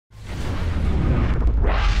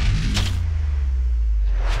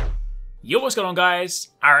Yo, what's going on guys?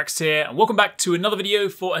 Arekkz here, and welcome back to another video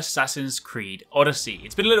for Assassin's Creed Odyssey.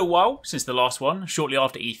 It's been a little while since the last one, shortly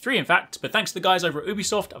after E3 in fact, but thanks to the guys over at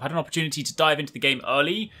Ubisoft, I've had an opportunity to dive into the game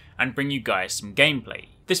early and bring you guys some gameplay.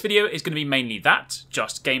 This video is going to be mainly that,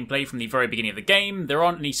 just gameplay from the very beginning of the game. There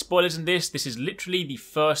aren't any spoilers in this. This is literally the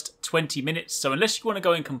first 20 minutes, so unless you want to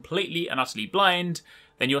go in completely and utterly blind,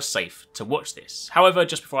 then you're safe to watch this. However,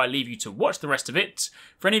 just before I leave you to watch the rest of it,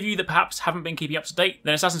 for any of you that perhaps haven't been keeping up to date,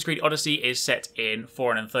 then Assassin's Creed Odyssey is set in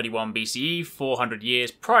 431 BCE, 400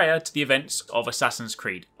 years prior to the events of Assassin's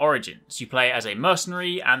Creed Origins. You play as a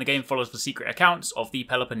mercenary, and the game follows the secret accounts of the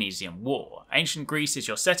Peloponnesian War. Ancient Greece is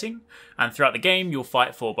your setting, and throughout the game you'll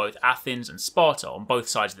fight for both Athens and Sparta on both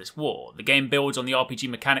sides of this war. The game builds on the RPG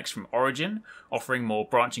mechanics from Origin, offering more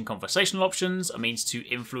branching conversational options, a means to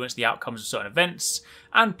influence the outcomes of certain events,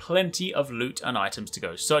 and plenty of loot and items to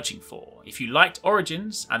go searching for. If you liked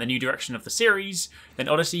Origins and the new direction of the series, then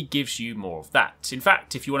Odyssey gives you more of that. In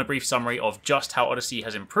fact, if you want a brief summary of just how Odyssey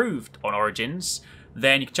has improved on Origins,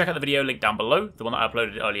 then you can check out the video linked down below, the one that I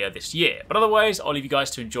uploaded earlier this year. But otherwise, I'll leave you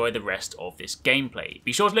guys to enjoy the rest of this gameplay.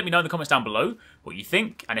 Be sure to let me know in the comments down below what you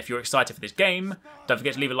think, and if you're excited for this game, don't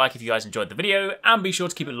forget to leave a like if you guys enjoyed the video, and be sure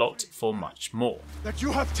to keep it locked for much more. That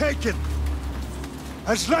you have taken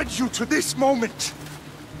has led you to this moment.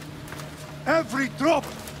 Every drop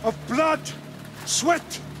of blood,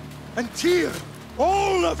 sweat, and tear,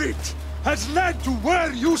 all of it has led to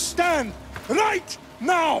where you stand right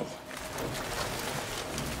now.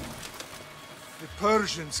 The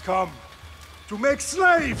Persians come to make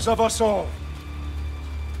slaves of us all.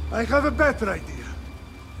 I have a better idea.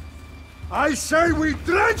 I say we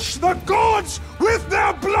drench the gods with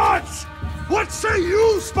their blood! What say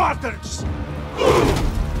you, Spartans?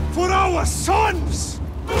 For our sons!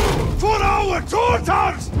 For our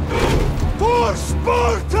daughters! For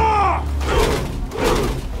Sparta!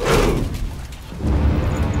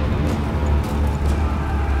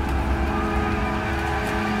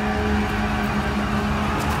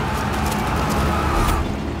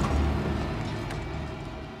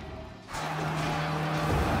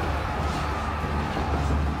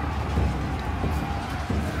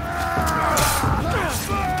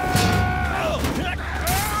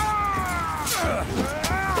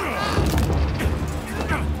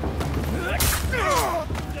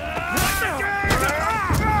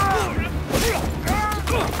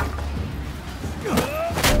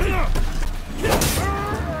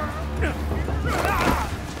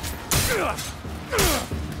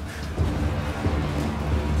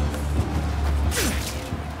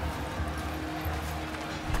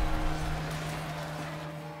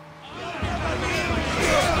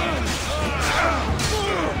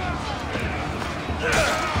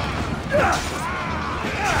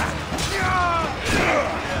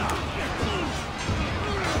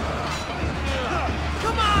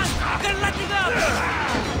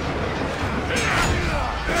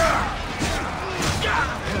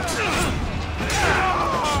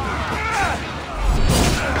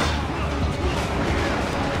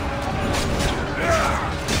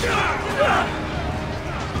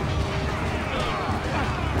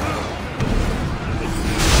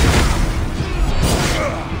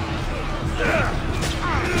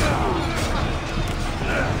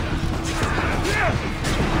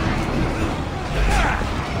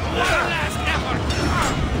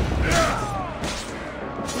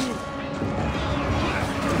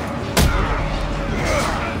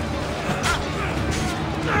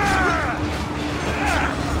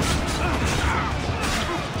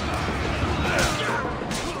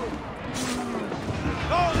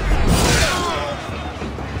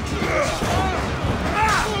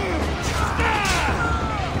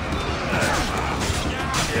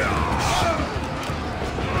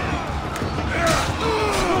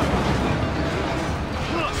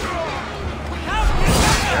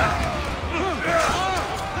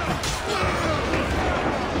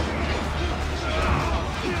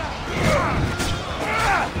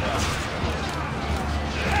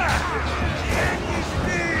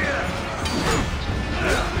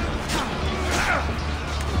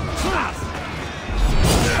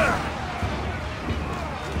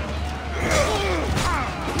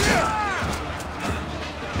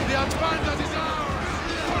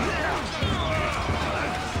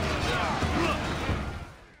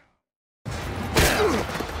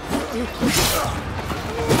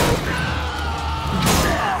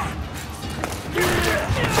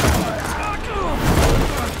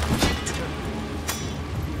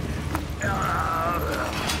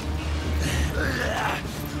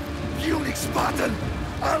 Spartan!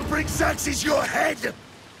 I'll bring Xerxes your head!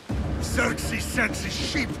 Xerxes sends his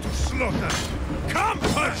sheep to slaughter. Come,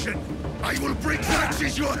 Persian! I will bring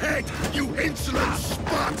Xerxes your head, you insolent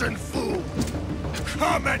Spartan fool!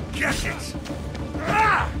 Come and get it!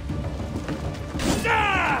 Ah!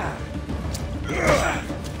 Ah!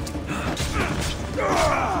 Ah!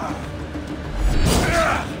 Ah!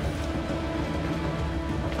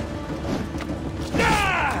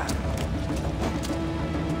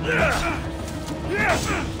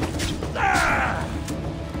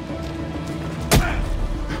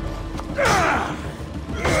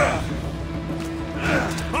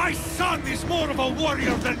 My son is more of a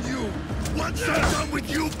warrior than you! Once I'm done with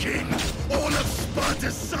you, King, all of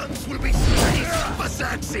Sparta's sons will be slaves for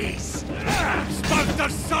Xerxes!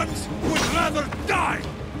 Sparta's sons would rather die!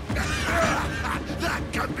 That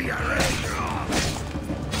can be arranged!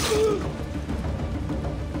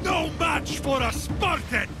 No match for a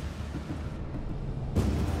Spartan!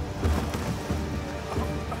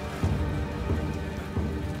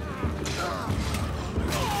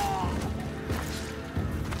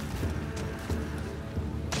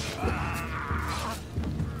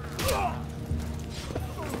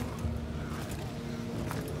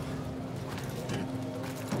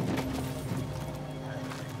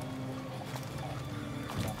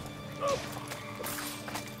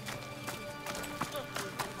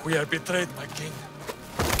 We are betrayed, my king.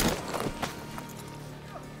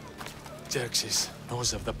 Xerxes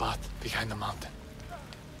knows of the path behind the mountain.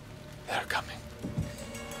 They're coming.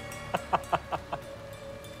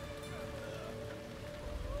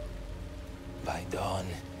 By dawn,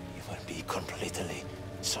 you will be completely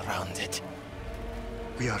surrounded.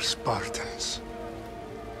 We are Spartans.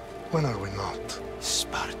 When are we not?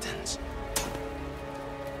 Spartans.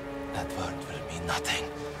 That word will mean nothing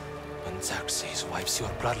when Xerxes wipes your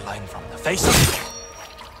bloodline from the face of...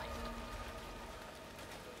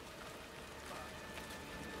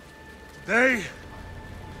 Today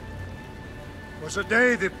was a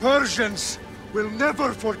day the Persians will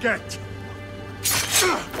never forget.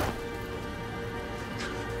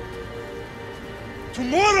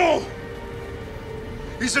 Tomorrow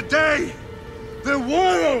is a day the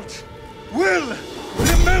world will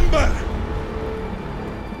remember.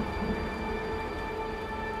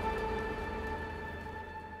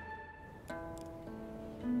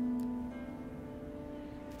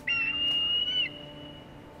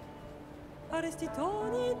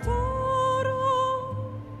 Arestitoni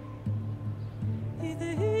toro,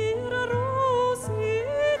 idehira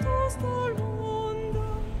rositos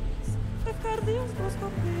tolmondas, efcardios dos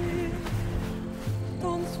copir,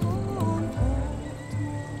 ton son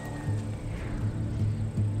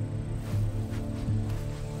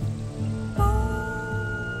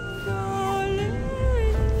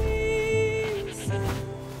Pagalenise,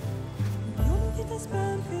 iunditas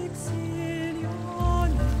per vexiliones.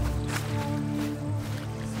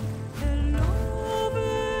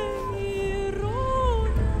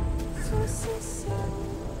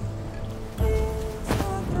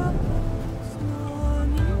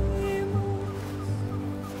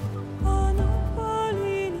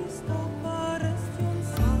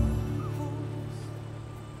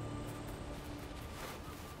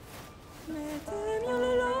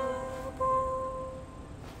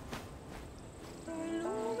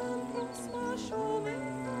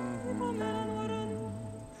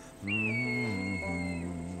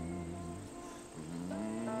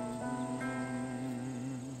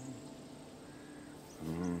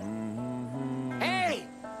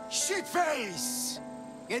 Shitface!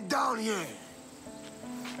 Get down here!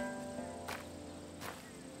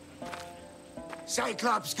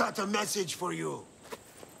 Cyclops got a message for you.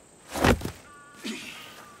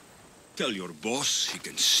 Tell your boss he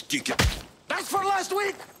can stick it. That's for last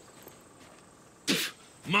week!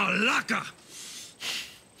 Malaka!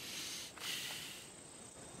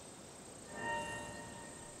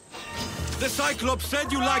 The Cyclops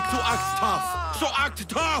said you like to act tough, so act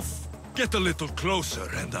tough! Get a little closer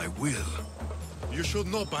and I will. You should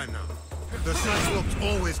know by now. The Cyclops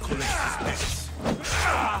always collects his debts.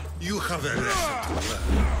 You have a lesson to learn.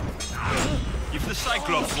 If the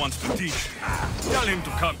Cyclops wants to teach, tell him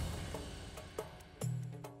to come.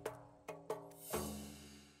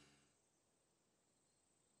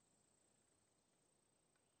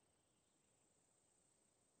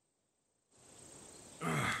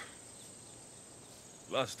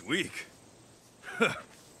 Last week?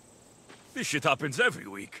 This shit happens every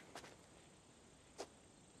week.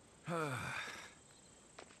 I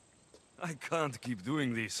can't keep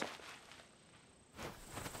doing this.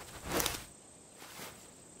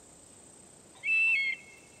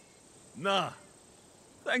 Nah.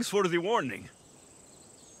 Thanks for the warning.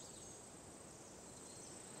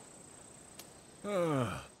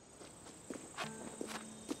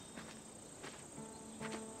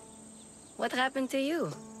 What happened to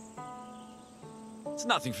you? It's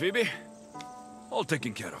nothing, Phoebe. All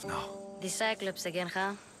taken care of now. The Cyclops again,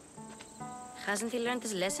 huh? Hasn't he learned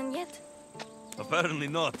his lesson yet? Apparently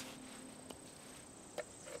not.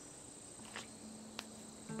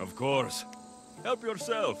 Of course. Help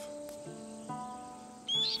yourself.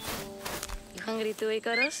 You hungry too,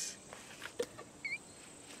 Icarus?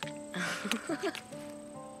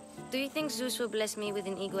 Do you think Zeus will bless me with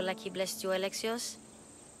an ego like he blessed you, Alexios?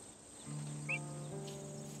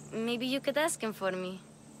 Maybe you could ask him for me.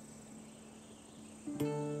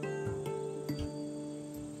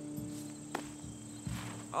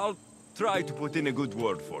 I'll try to put in a good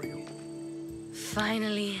word for you.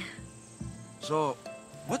 Finally. So,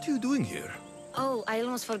 what are you doing here? Oh, I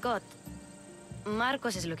almost forgot.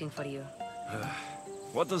 Marcos is looking for you.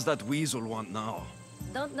 What does that weasel want now?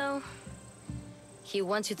 Don't know. He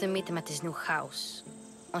wants you to meet him at his new house.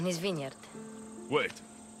 On his vineyard. Wait,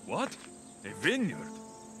 what? A vineyard?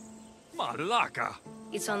 Malaka!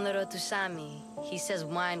 It's on the road to Sami. He says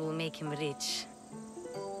wine will make him rich.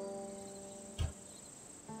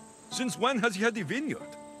 Since when has he had a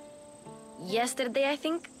vineyard? Yesterday, I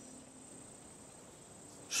think?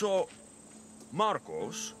 So,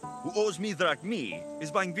 Marcos, who owes me drachmi,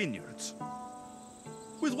 is buying vineyards.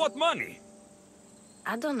 With what money?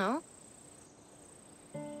 I don't know.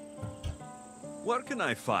 Where can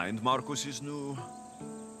I find Marcos's new,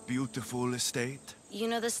 beautiful estate? You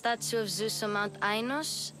know the statue of Zeus on Mount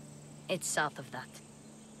Ainos? It's south of that.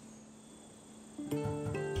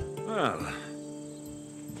 Well,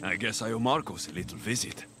 I guess I owe Marcos a little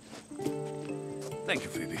visit. Thank you,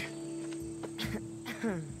 Phoebe.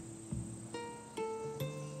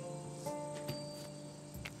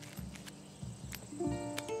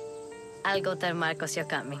 I'll go tell Marcos you're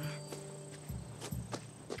coming.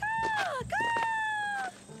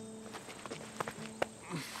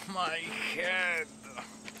 My head.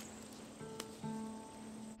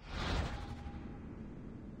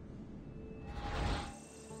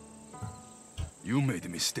 You made a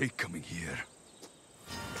mistake coming here.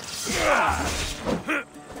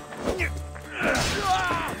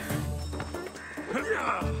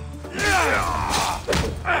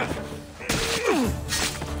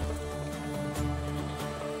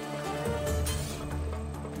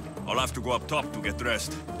 I'll have to go up top to get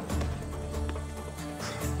dressed.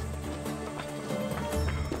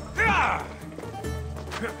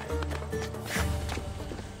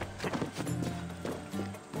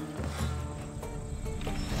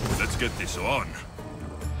 Let's get this on.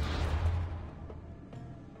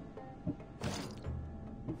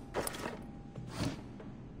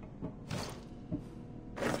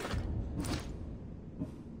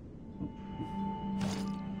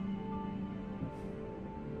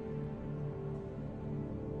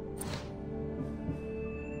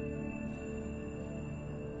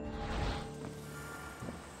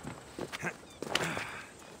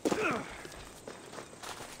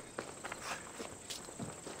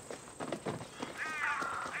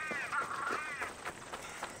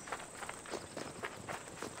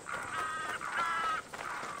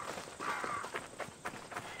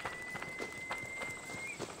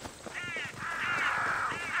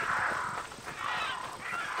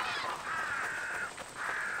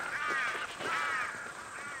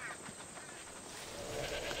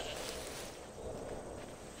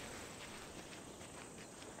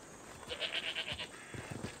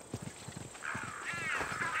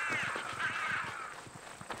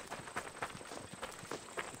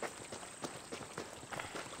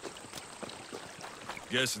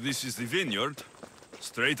 Guess this is the vineyard.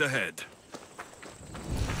 Straight ahead.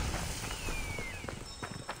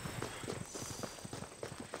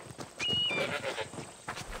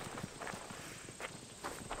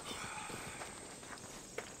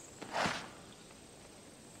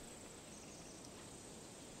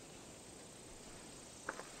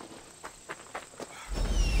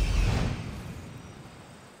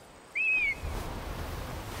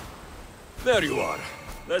 There you are.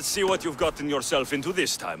 Let's see what you've gotten yourself into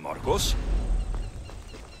this time, Marcos.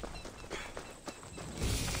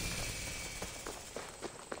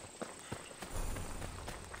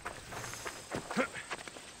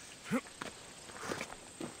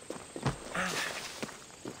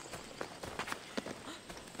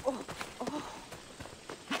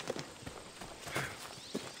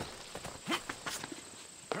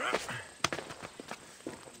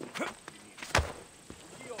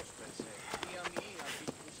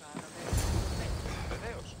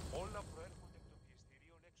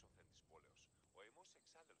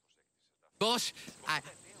 Boss,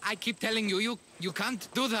 I keep telling you, you can't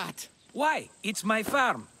do that. Why? It's my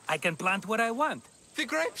farm. I can plant what I want. The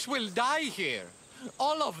grapes will die here.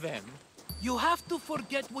 All of them. You have to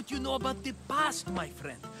forget what you know about the past, my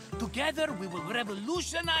friend. Together, we will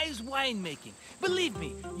revolutionize winemaking. Believe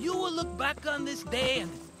me, you will look back on this day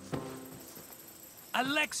and...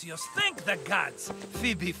 Alexios, thank the gods!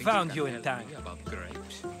 Phoebe found you in time. About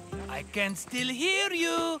grapes. I can still hear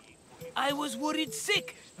you! I was worried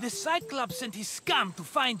sick. The Cyclops sent his scum to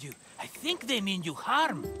find you. I think they mean you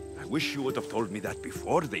harm. I wish you would have told me that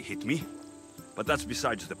before they hit me. But that's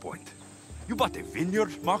besides the point. You bought a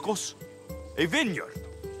vineyard, Marcos? A vineyard?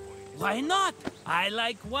 Why not? I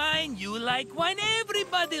like wine, you like wine,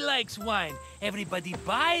 everybody likes wine. Everybody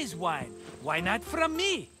buys wine. Why not from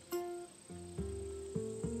me?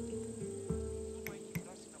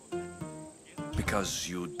 Because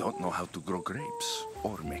you don't know how to grow grapes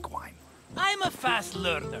or make wine. I'm a fast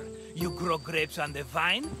learner. You grow grapes on the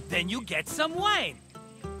vine, then you get some wine.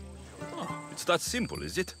 Oh, it's that simple,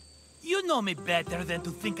 is it? You know me better than to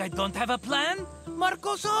think I don't have a plan.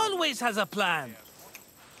 Marcos always has a plan.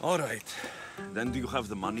 All right. Then do you have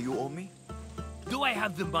the money you owe me? Do I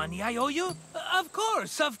have the money I owe you? Of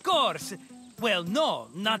course, of course. Well, no,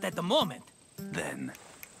 not at the moment. Then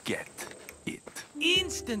get it.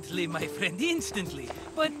 Instantly, my friend, instantly.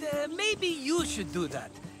 But maybe you should do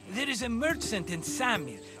that. There is a merchant in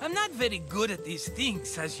Samir. I'm not very good at these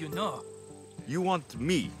things, as you know. You want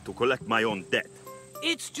me to collect my own debt?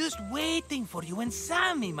 It's just waiting for you and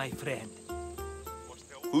Sammy, my friend.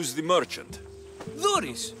 Who's the merchant?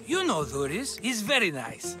 Dhuris. You know Dhuris. He's very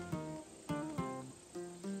nice.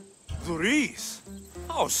 Dhuris?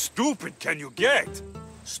 How stupid can you get?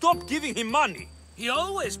 Stop giving him money. He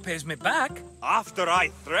always pays me back. After I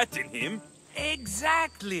threaten him?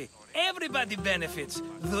 Exactly. Everybody benefits.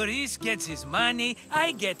 Dhuris gets his money,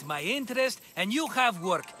 I get my interest, and you have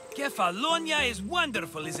work. Kefalonia is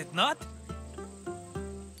wonderful, is it not?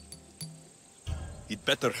 He'd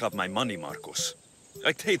better have my money, Marcos.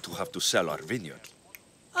 I'd hate to have to sell our vineyard.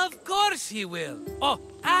 Of course he will. Oh,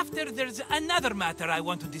 after there's another matter I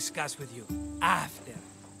want to discuss with you. After.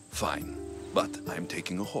 Fine, but I'm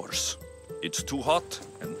taking a horse. It's too hot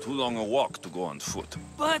and too long a walk to go on foot.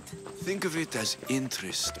 But... Think of it as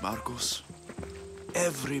interest, Marcos.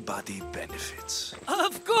 Everybody benefits.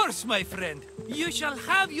 Of course, my friend. You shall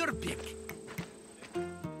have your pick.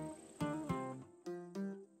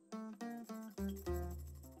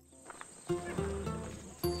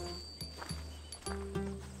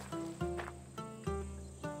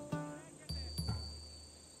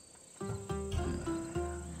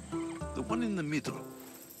 The one in the middle.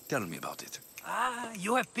 Tell me about it. Ah,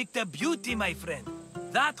 you have picked a beauty, my friend.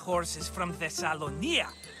 That horse is from Thessalonia,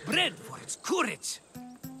 bred for its courage.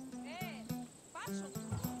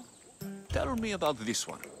 Tell me about this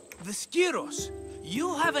one. The Skiros.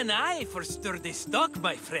 You have an eye for sturdy stock,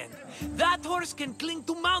 my friend. That horse can cling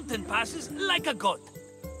to mountain passes like a goat.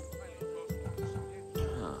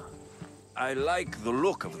 I like the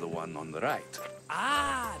look of the one on the right.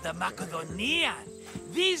 Ah, the Macedonian.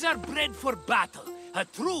 These are bred for battle. A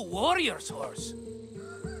true warrior's horse.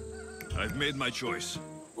 I've made my choice.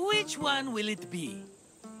 Which one will it be?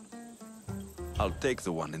 I'll take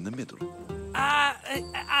the one in the middle.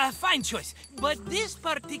 Fine choice. But this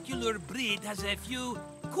particular breed has a few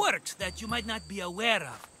quirks that you might not be aware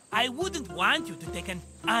of. I wouldn't want you to take an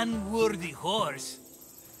unworthy horse.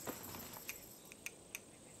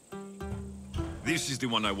 This is the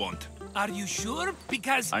one I want. Are you sure?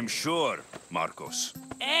 Because... I'm sure, Marcos.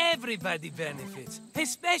 Everybody benefits,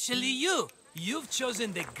 especially you. You've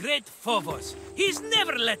chosen the great Phobos. He's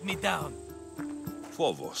never let me down.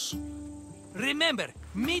 Phobos. Remember,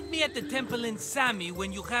 meet me at the temple in Sami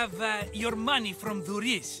when you have your money from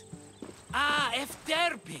Dhuris. Ah,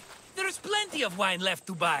 Efterpi. There's plenty of wine left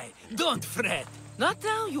to buy. Don't fret. Not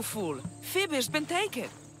now, you fool. Phoebe's been taken.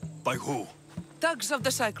 By who? Thugs of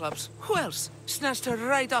the Cyclops. Who else? Snatched her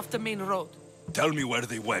right off the main road. Tell me where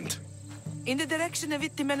they went. In the direction of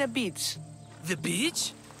Itimena Beach. The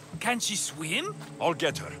beach? Can she swim? I'll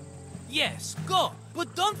get her. Yes, go.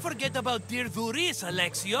 But don't forget about dear Dhuris,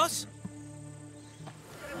 Alexios.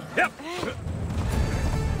 Yep.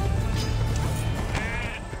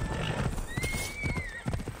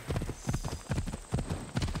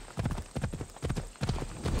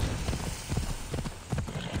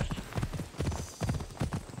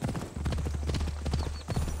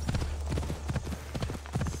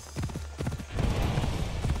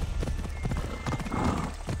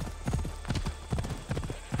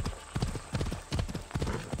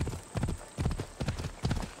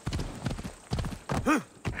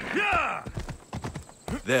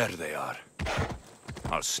 There they are.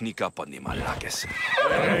 I'll sneak up on the Malakes.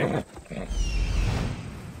 Hey.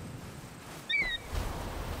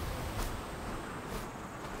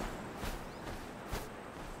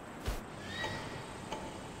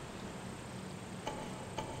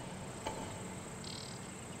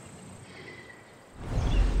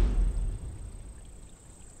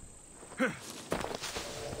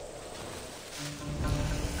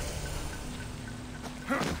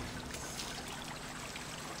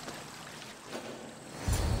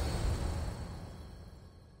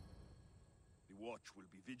 watch will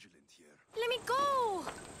be vigilant here. Let me go!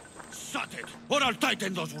 Shut it, or I'll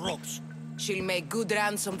tighten those ropes. She'll make good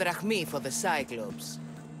ransom drachmi for the Cyclops.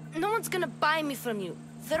 No one's gonna buy me from you.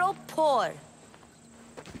 They're all poor.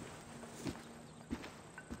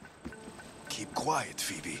 Keep quiet,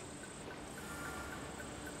 Phoebe.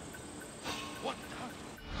 What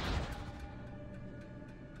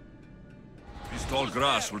This tall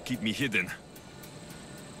grass will keep me hidden.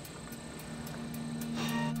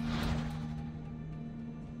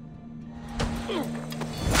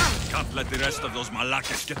 Can't let the rest of those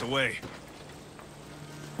Malakas get away.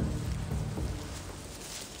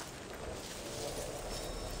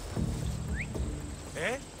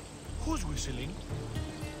 Eh? Who's whistling?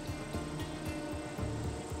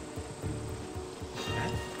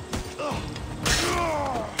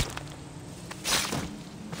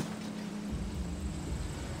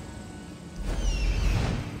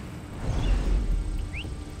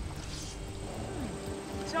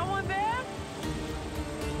 Someone there?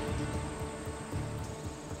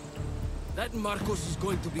 That Marcos is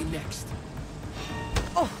going to be next.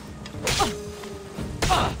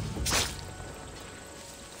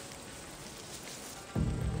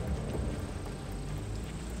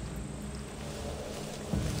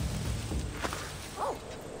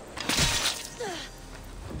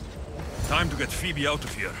 Time to get Phoebe out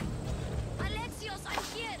of here. Alexios, I'm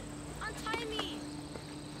here! Untie me!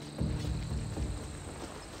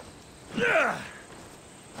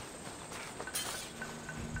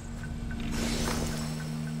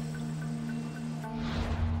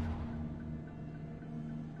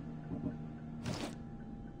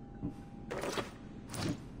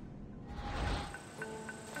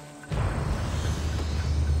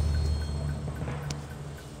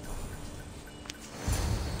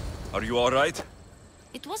 Are you all right?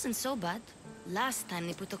 It wasn't so bad. Last time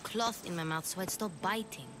they put a cloth in my mouth so I'd stop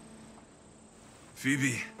biting.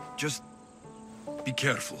 Phoebe, just be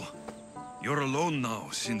careful. You're alone now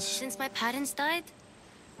Since my parents died?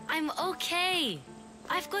 I'm okay.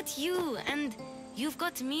 I've got you, and you've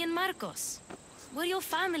got me and Marcos. We're your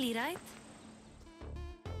family, right?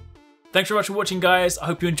 Thanks very much for watching, guys. I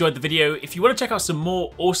hope you enjoyed the video. If you want to check out some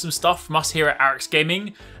more awesome stuff from us here at Arekkz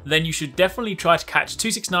Gaming, then you should definitely try to catch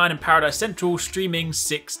 269 and Paradise Central streaming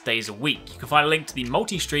 6 days a week. You can find a link to the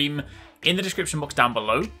multi-stream in the description box down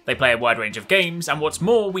below. They play a wide range of games, and what's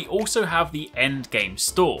more, we also have the Endgame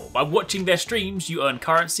store. By watching their streams, you earn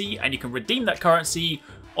currency, and you can redeem that currency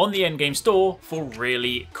on the Endgame store for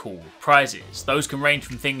really cool prizes. Those can range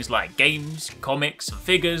from things like games, comics, and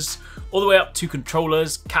figures, all the way up to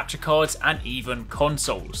controllers, capture cards, and even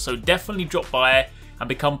consoles. So definitely drop by and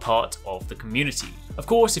become part of the community. Of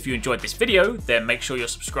course, if you enjoyed this video, then make sure you're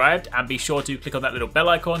subscribed and be sure to click on that little bell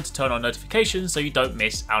icon to turn on notifications so you don't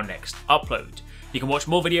miss our next upload. You can watch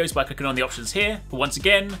more videos by clicking on the options here, but once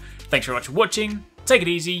again, thanks very much for watching, take it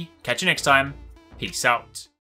easy, catch you next time, peace out.